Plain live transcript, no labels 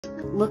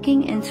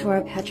looking into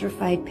our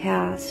petrified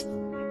past,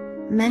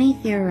 many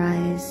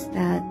theorize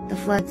that the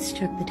floods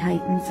took the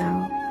Titans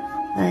out,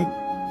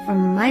 but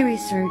from my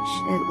research,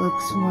 it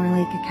looks more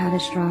like a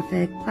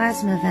catastrophic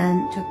plasma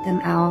event took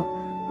them out,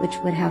 which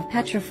would have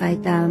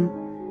petrified them,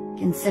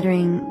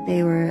 considering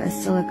they were a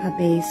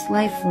silica-based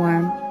life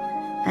form,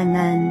 and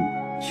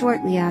then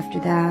shortly after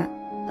that,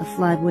 a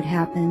flood would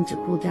happen to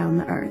cool down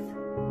the earth.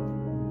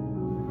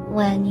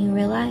 When you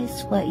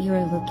realize what you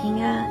are looking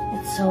at,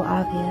 it's so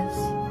obvious.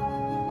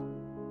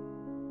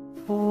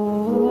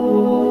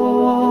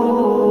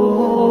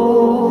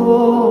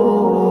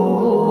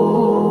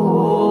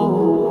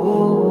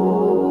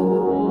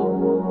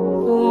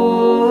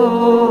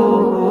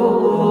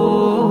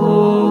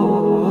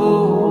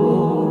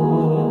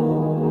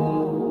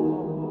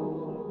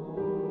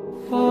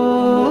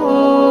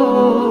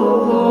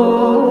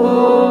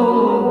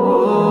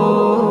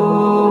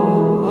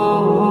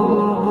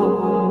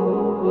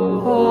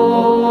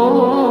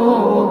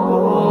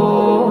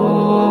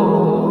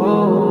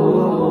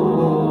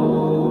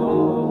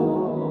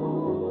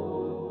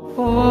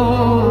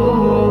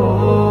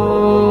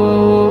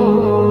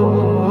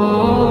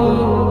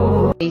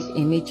 These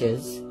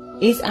images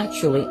is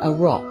actually a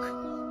rock,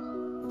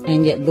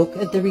 and yet look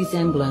at the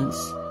resemblance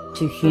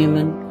to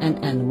human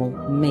and animal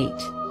meat.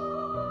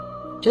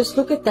 Just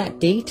look at that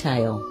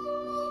detail.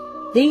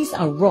 These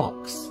are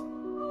rocks,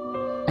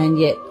 and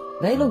yet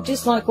they look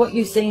just like what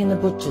you see in the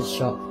butcher's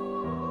shop.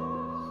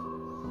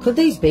 Could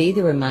these be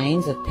the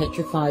remains of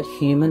petrified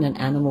human and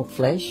animal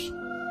flesh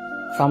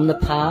from the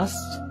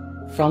past,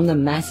 from the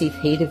massive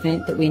heat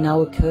event that we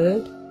know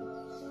occurred?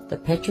 The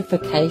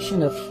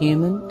petrification of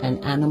human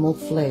and animal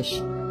flesh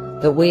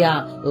that we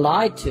are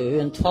lied to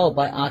and told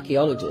by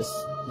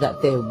archaeologists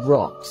that they're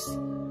rocks.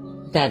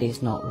 That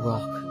is not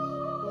rock.